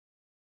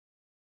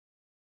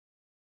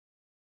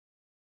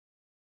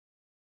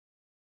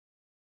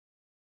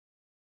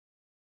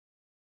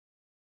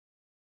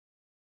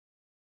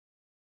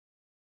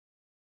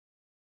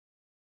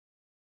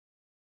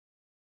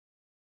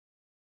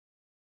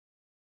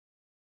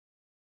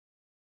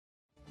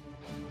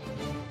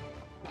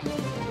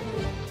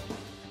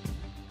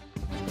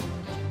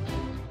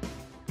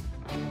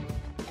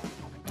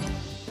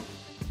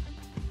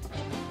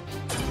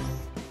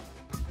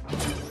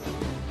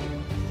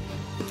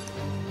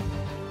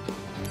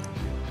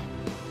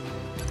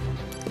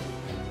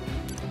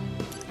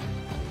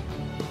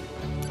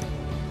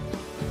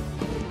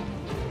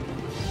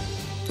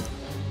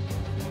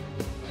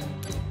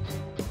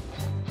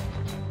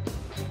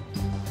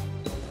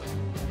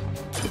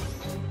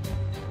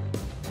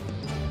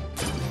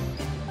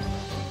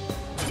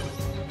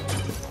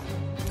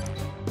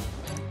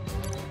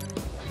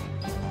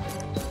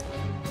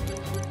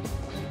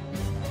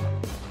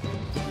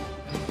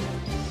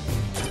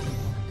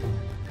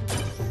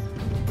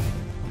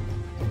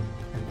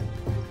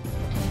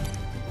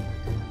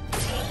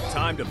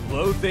time to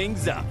blow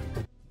things up.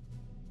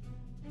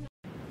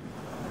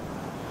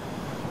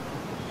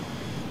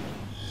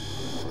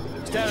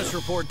 Status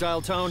report,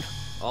 Dial Tone.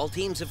 All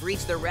teams have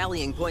reached their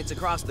rallying points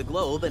across the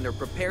globe and are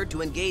prepared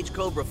to engage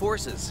Cobra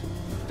forces.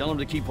 Tell them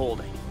to keep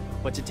holding,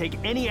 but to take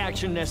any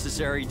action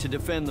necessary to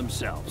defend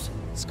themselves.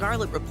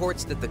 Scarlet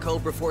reports that the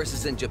Cobra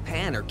forces in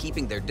Japan are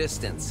keeping their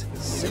distance.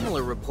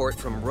 Similar report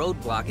from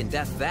Roadblock in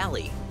Death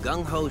Valley.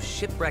 Gung Ho,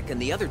 Shipwreck,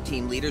 and the other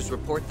team leaders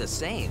report the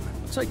same.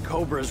 Looks like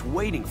Cobra is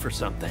waiting for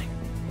something.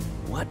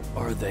 What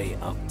are they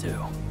up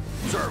to?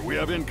 Sir, we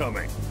have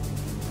incoming.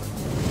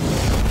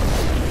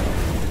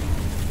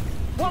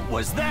 What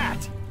was that?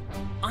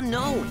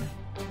 Unknown.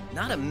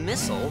 Not a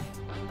missile.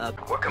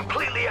 We're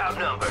completely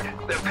outnumbered.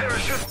 Their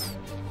parachute...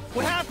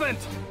 What happened?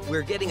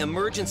 We're getting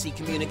emergency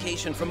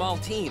communication from all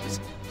teams.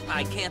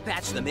 I can't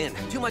patch them in.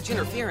 Too much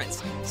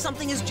interference.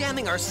 Something is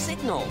jamming our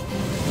signal.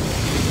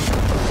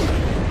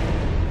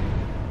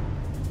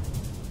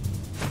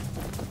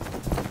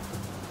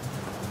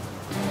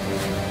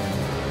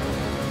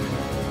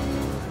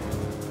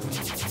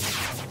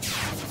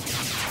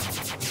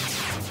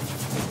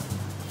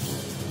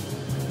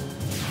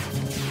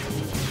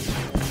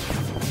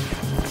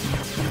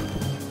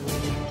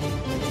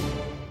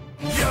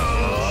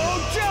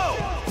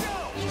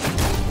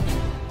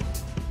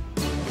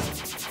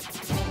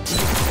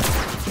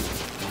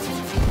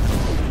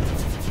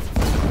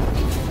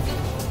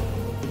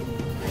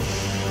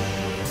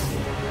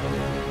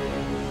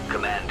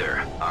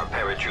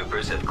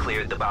 Paratroopers have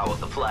cleared the bow of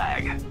the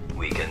flag.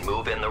 We can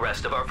move in the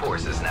rest of our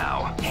forces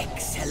now.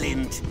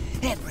 Excellent.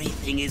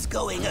 Everything is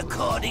going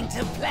according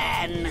to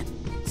plan.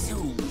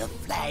 Soon the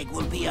flag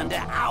will be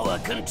under our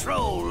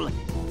control.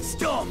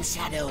 Storm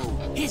Shadow,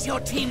 is your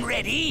team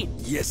ready?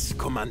 Yes,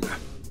 Commander.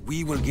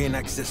 We will gain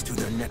access to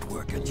their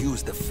network and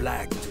use the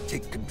flag to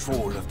take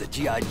control of the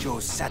G.I. Joe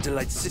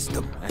satellite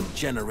system and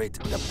generate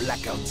the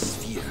Blackout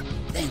sphere.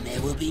 Then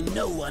there will be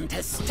no one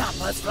to stop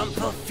us from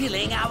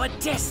fulfilling our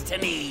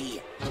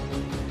destiny.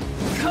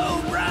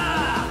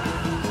 Cobra!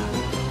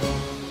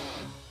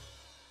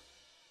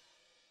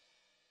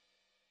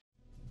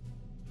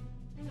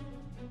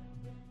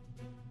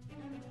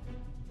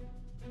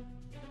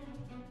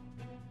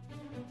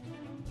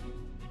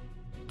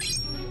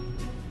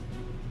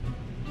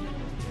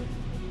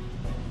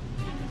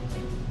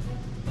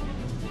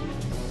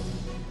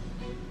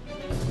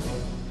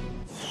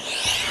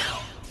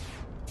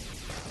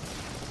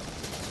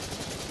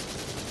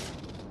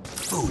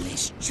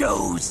 Foolish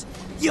Joes!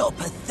 Your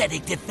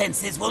pathetic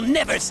defenses will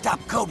never stop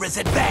Cobra's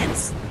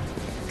advance!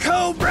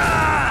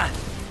 Cobra!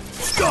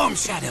 Storm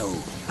Shadow,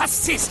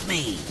 assist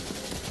me!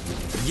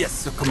 Yes,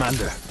 sir,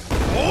 Commander.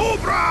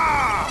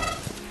 Cobra!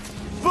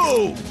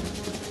 Boom!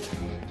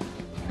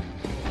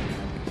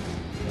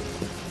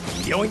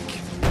 Yoink!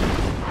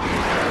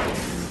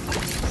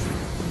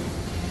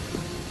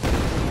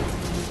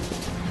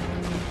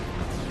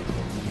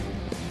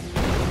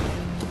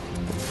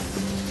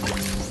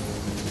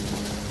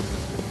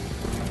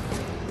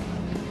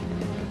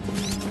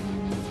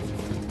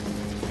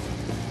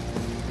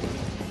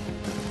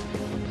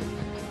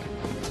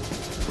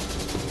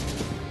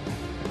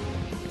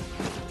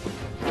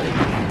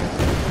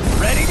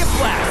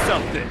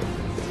 Something.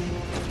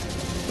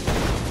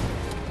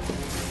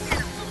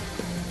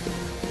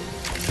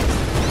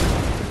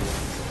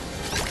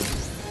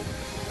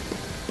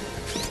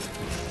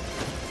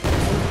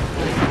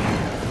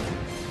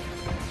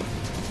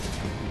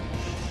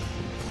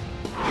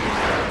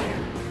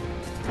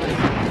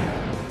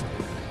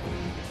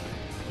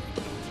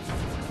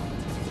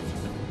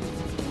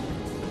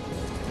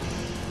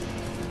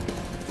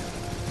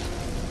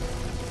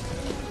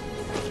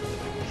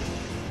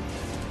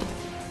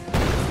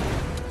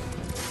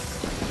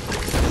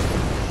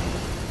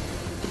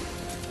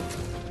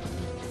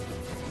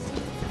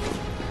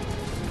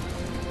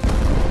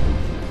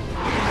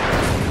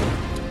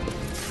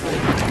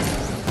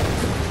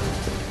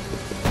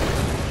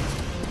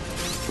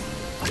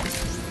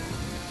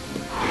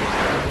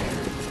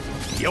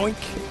 Yoink!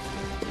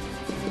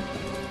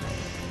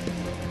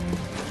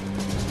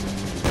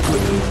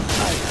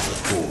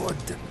 Board.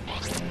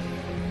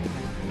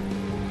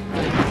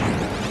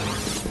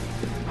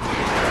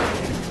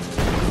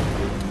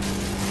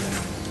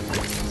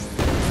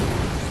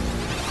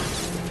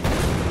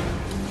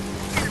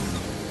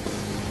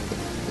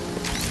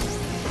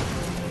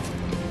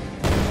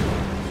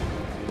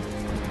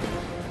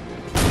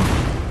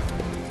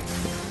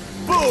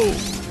 Boom!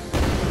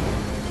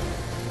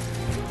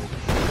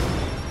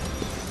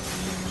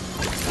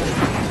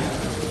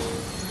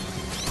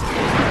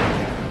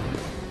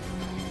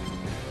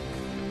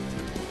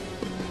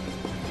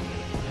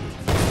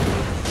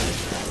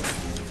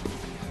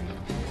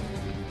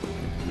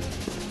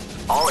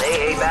 All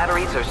AA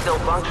batteries are still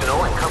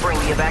functional and covering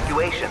the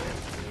evacuation.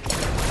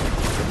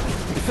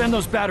 Defend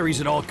those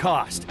batteries at all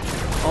cost.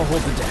 I'll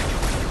hold the deck.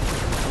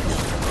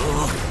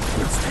 Oh,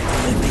 must I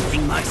do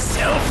everything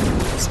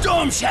myself?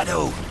 Storm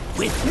Shadow,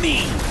 with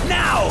me,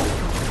 now!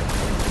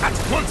 At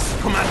once,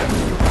 Commander.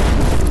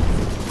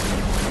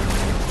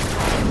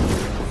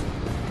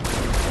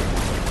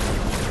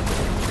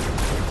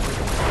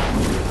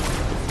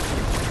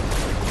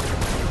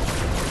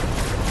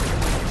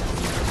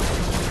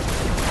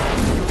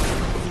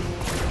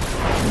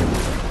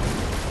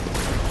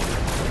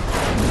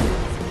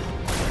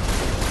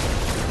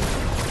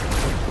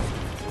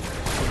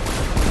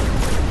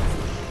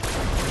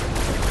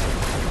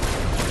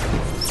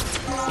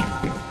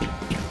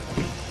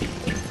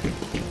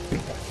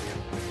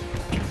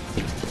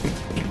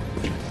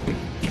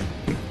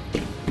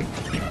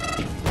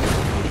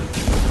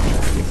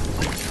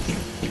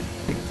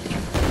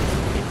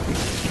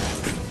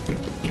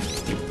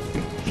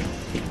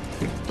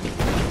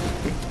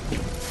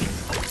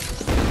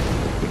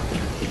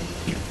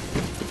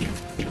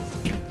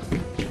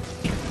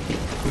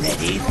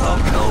 Ready for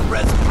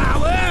Cobra's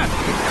power?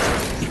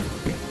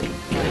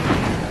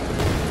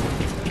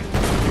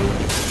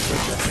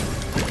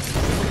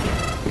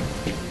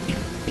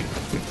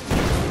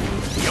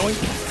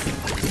 Yoink.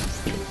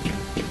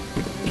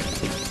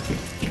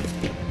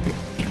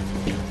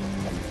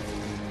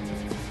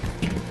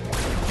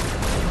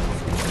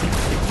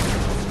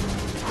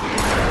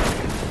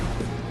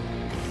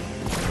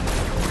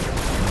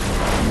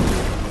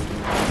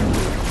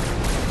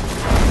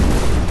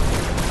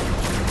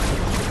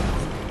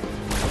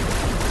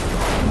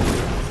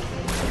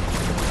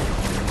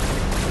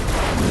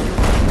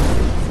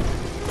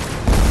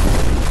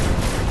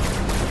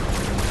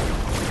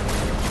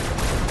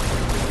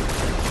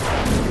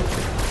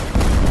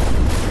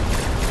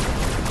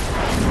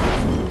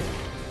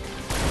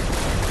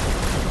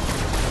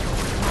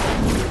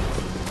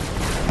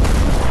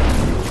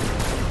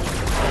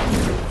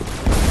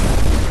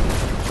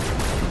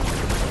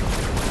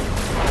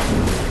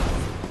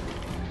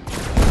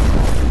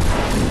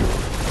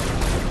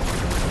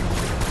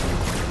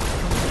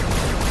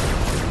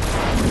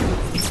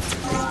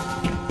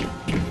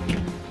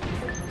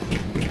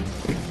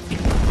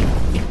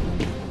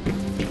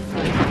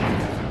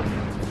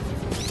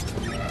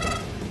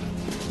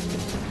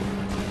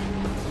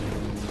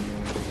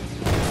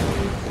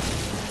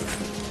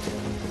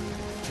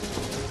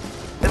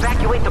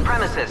 Evacuate the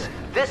premises.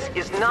 This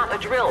is not a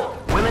drill.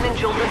 Women and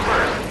children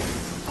first.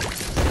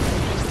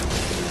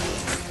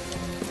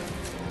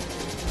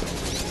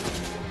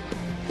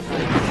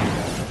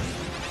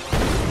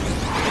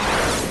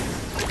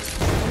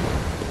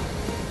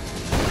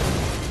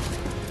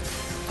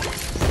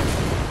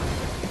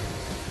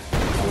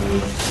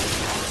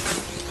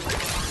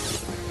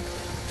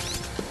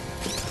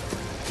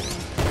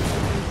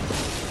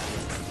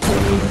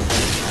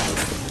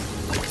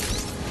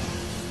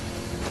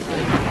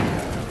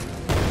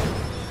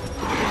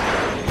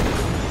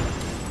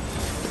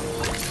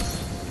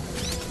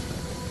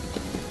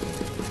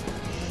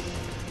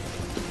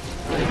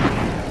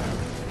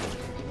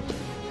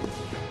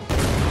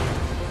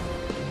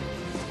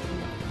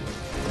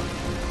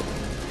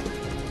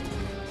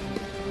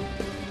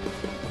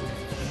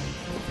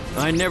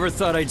 I never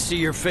thought I'd see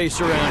your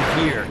face around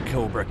here,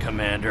 Cobra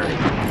Commander.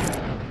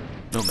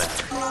 No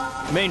matter.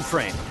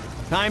 Mainframe,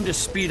 time to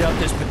speed up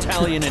this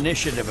battalion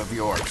initiative of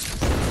yours.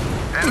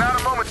 And not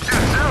a moment too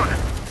soon.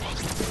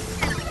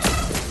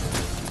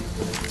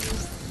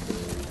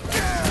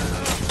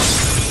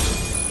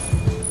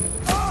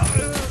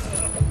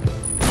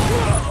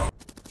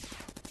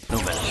 No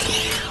matter.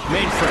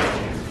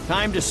 Mainframe,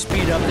 time to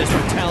speed up this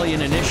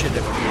battalion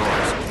initiative of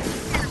yours.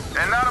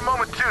 And not a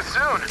moment too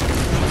soon.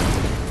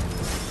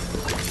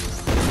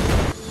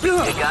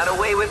 You got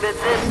away with it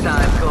this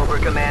time, Cobra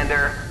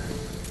Commander.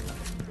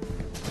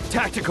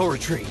 Tactical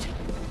retreat.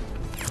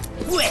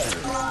 Well,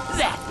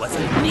 that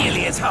wasn't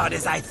nearly as hard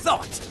as I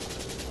thought.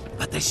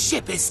 But the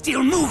ship is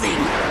still moving.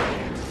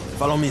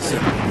 Follow me, sir.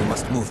 We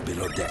must move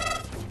below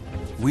deck.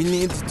 We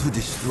need to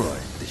destroy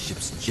the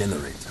ship's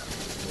generator.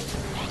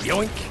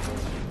 Yoink.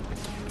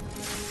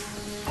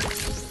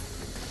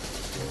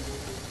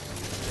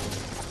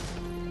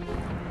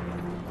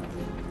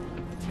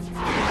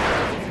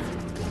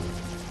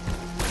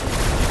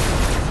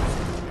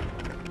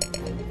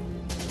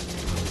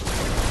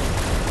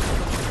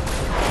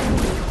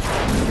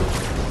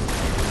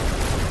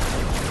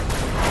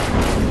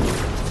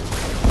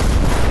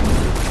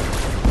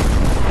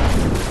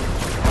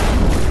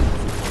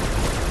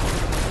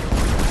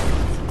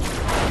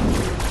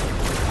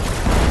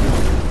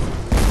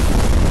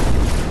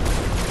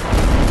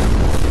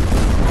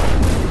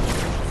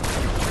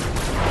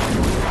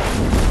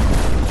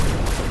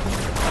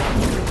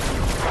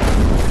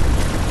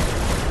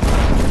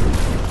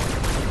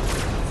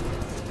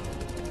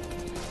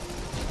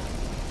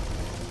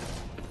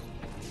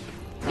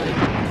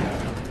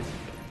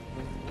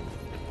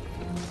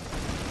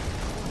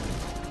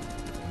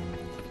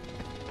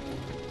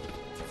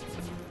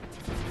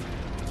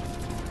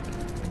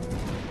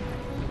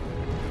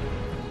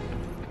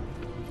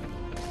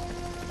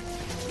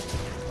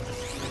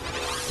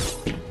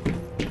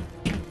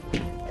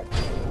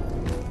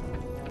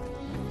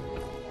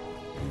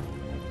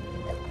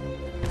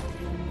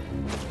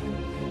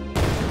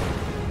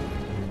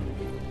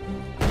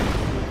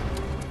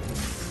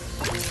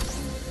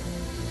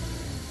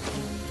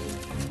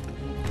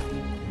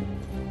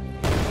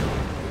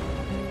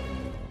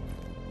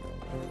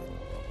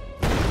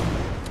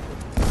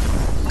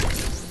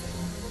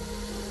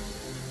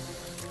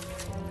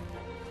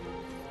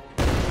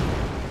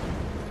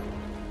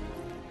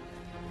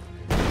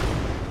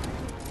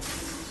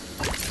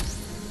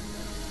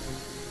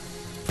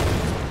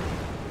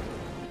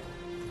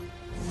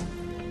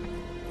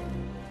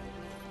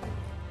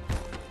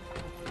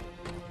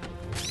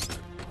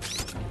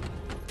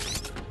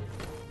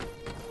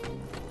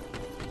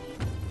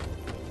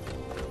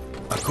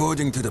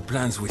 According to the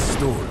plans we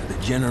stole, the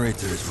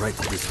generator is right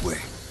this way.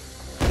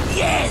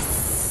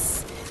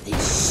 Yes!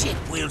 This ship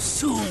will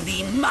soon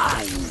be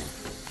mine.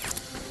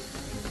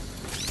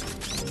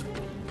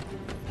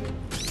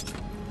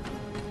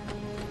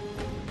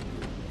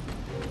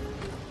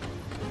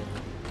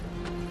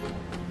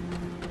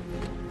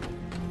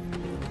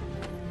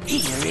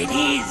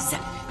 it is!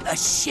 A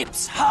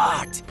ship's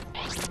heart!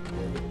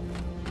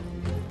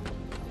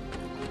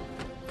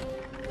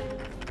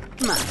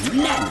 My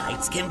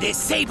nanites can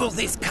disable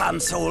this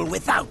console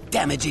without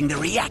damaging the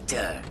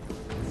reactor.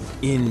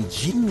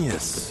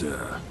 Ingenious,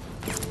 sir.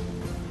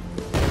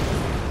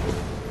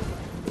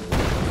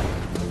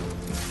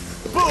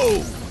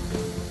 Boom!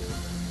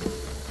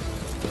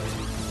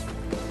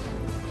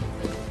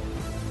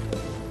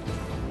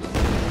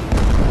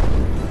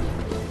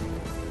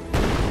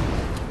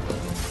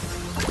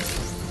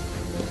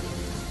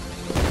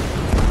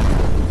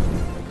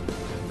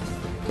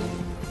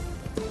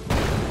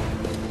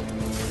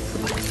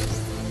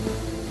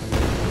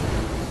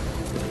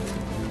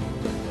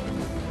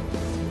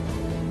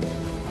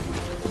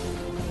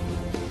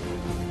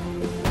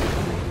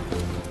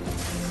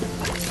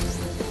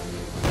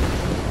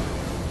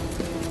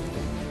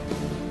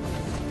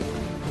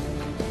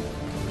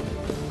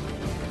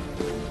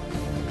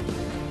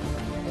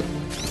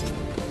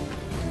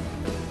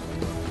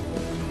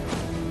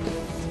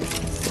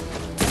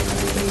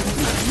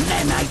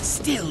 Nanites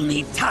still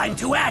need time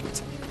to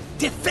act.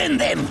 Defend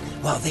them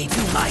while they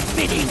do my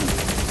bidding.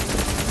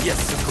 Yes,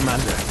 sir,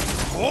 Commander.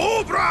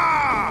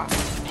 Cobra!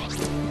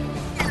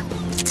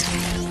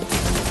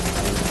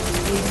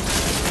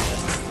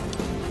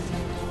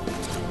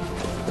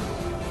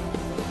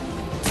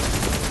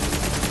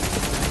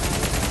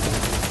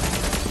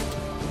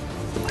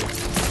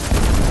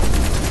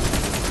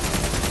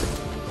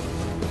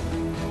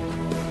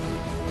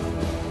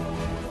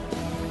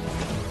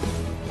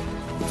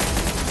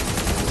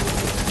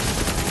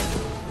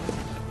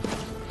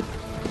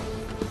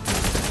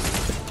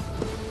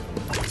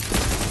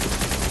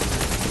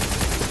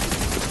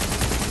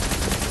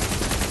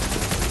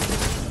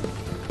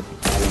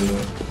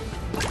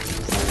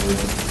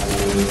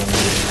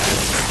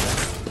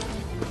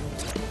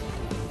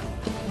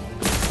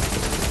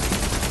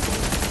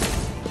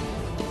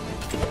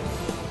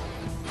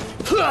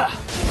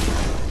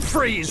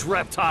 Freeze,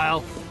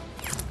 reptile!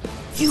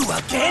 You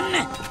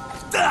again?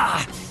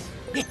 Ah,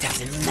 it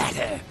doesn't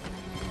matter.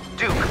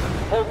 Duke,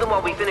 hold them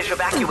while we finish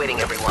evacuating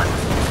everyone.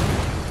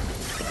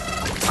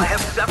 I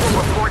have several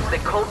reports that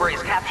Cobra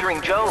is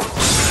capturing Jones.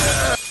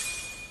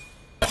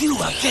 You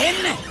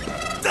again?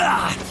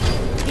 Ah,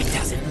 it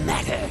doesn't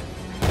matter.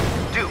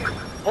 Duke,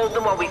 hold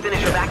them while we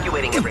finish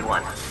evacuating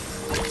everyone.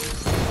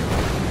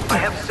 I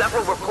have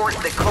several reports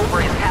that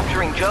Cobra is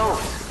capturing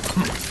Jones.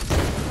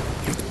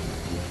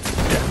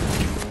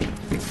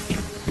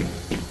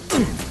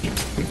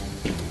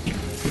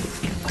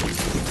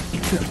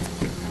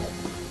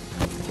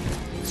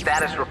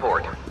 Status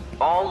report.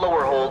 All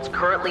lower holds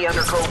currently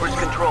under Cobra's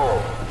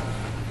control.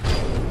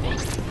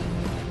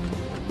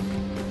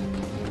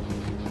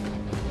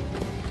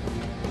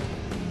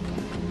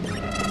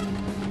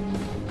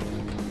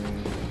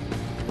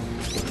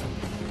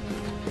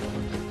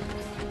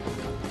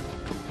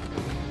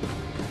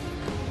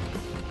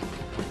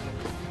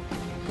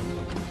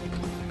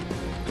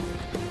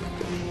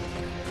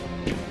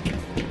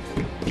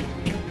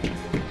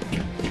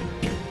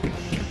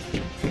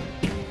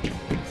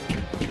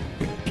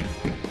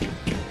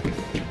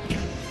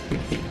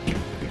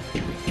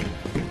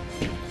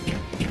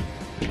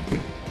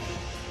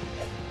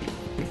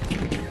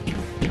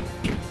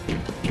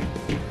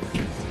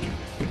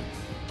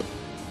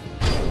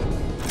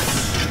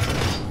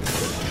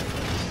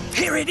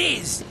 Here it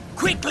is!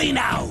 Quickly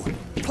now!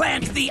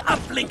 Plant the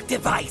uplink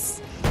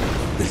device!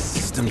 The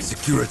system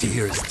security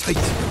here is tight.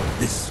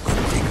 This could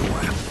take a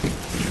while.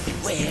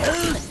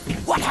 Well,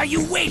 what are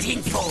you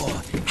waiting for?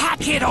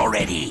 Hack it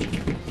already!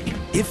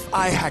 If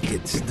I hack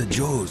it, the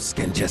Joes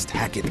can just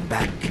hack it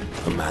back,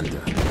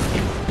 Commander.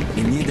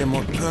 We need a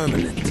more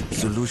permanent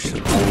solution.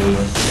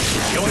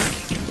 Yoink!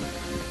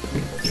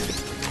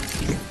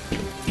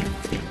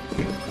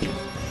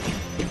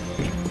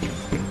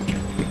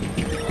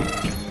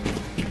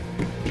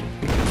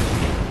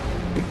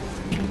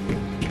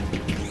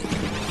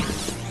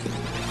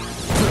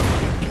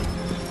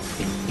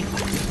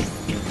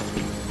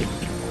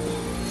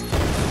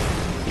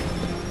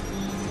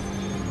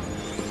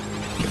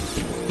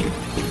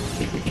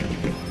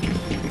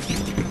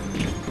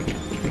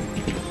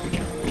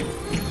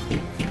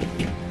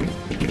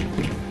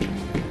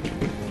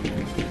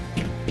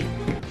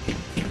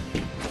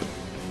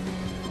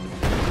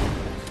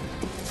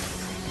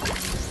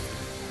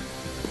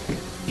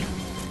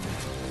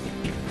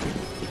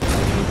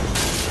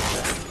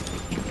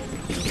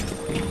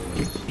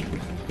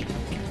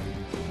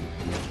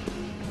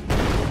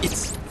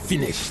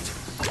 Finished.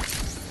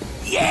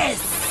 Yes!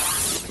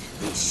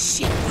 This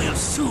ship will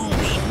soon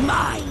be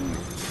mine!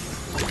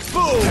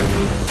 Boom!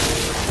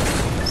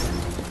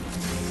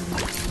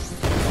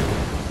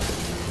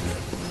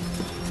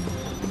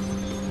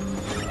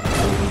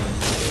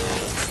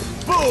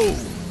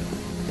 Boom!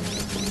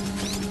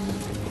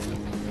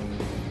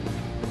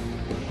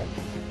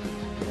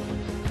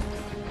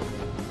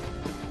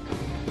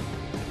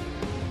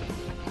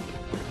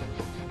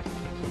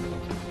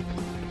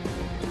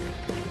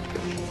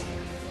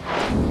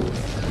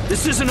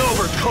 This isn't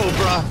over,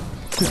 Cobra!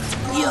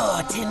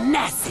 Your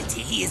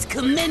tenacity is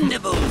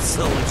commendable,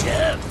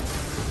 soldier.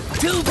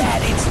 Too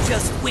bad it's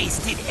just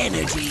wasted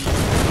energy.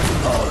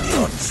 All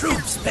your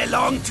troops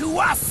belong to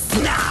us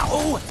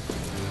now!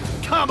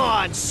 Come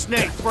on,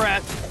 snake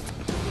breath!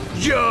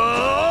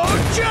 Yo,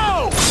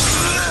 Joe!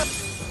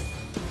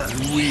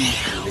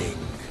 Weakling.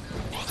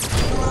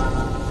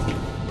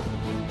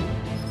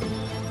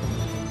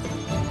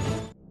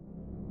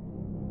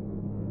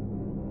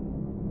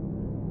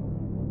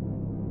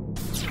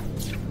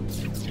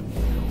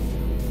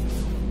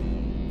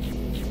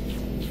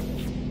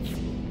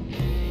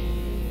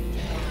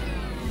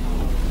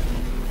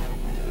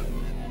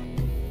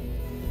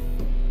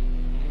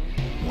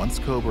 Once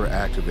Cobra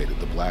activated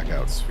the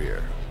Blackout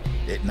Sphere,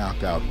 it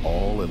knocked out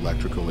all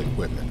electrical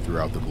equipment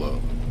throughout the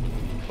globe.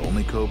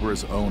 Only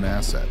Cobra's own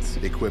assets,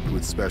 equipped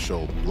with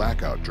special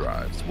blackout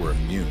drives, were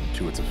immune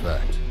to its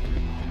effect.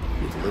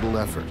 With little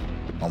effort,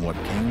 on what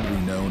came to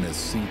be known as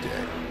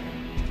C-Day,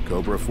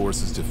 Cobra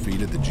forces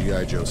defeated the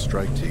G.I. Joe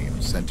strike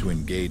team sent to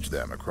engage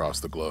them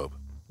across the globe.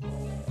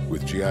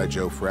 With G.I.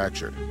 Joe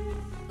fractured,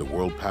 the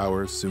world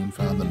powers soon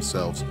found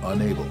themselves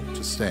unable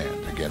to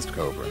stand against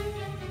Cobra.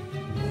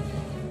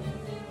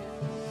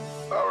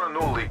 Our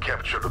newly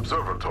captured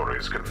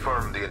observatories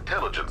confirmed the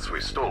intelligence we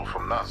stole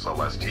from NASA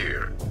last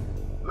year.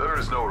 There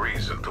is no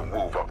reason to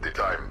move up the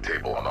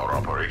timetable on our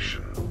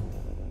operation.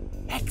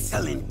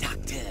 Excellent,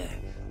 Doctor.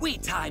 We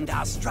timed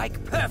our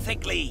strike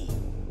perfectly.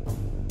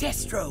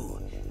 Destro,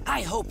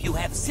 I hope you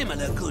have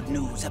similar good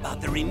news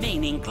about the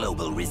remaining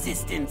global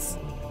resistance.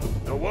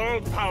 The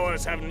world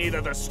powers have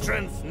neither the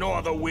strength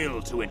nor the will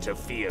to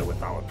interfere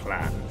with our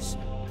plans.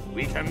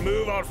 We can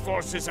move our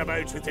forces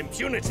about with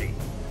impunity.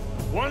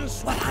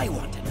 Once... What I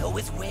want to know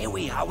is where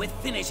we are with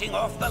finishing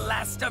off the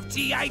last of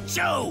G.I.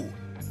 Joe!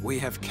 We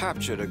have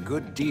captured a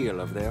good deal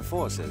of their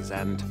forces,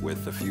 and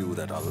with the few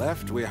that are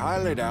left, we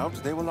highly doubt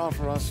they will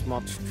offer us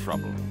much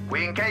trouble.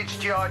 We engaged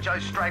G.I. Joe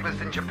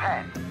stragglers in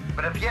Japan,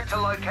 but have yet to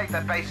locate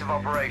their base of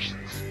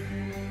operations.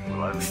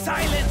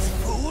 Silence,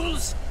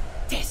 fools!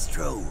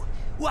 Destro,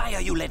 why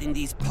are you letting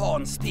these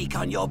pawns speak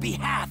on your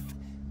behalf?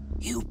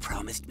 You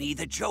promised me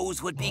the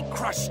Joes would be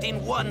crushed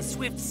in one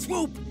swift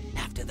swoop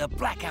after the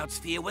Blackout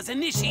Sphere was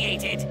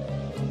initiated.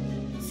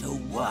 So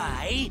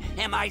why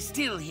am I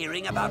still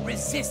hearing about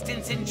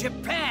resistance in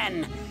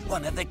Japan,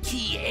 one of the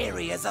key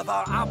areas of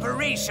our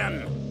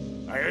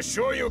operation? I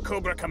assure you,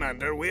 Cobra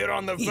Commander, we're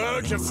on the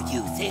verge of... Your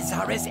excuses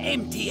are as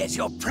empty as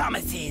your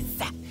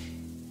promises.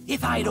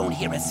 If I don't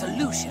hear a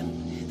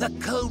solution, the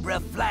Cobra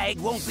flag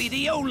won't be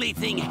the only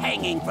thing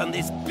hanging from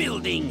this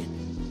building.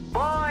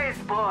 Boys.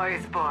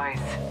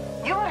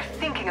 You are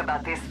thinking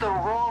about this the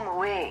wrong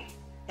way.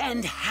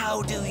 And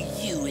how do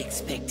you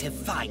expect to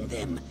find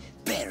them,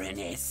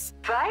 Baroness?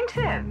 Find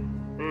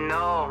them?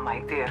 No,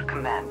 my dear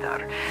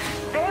Commander.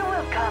 They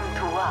will come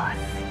to us.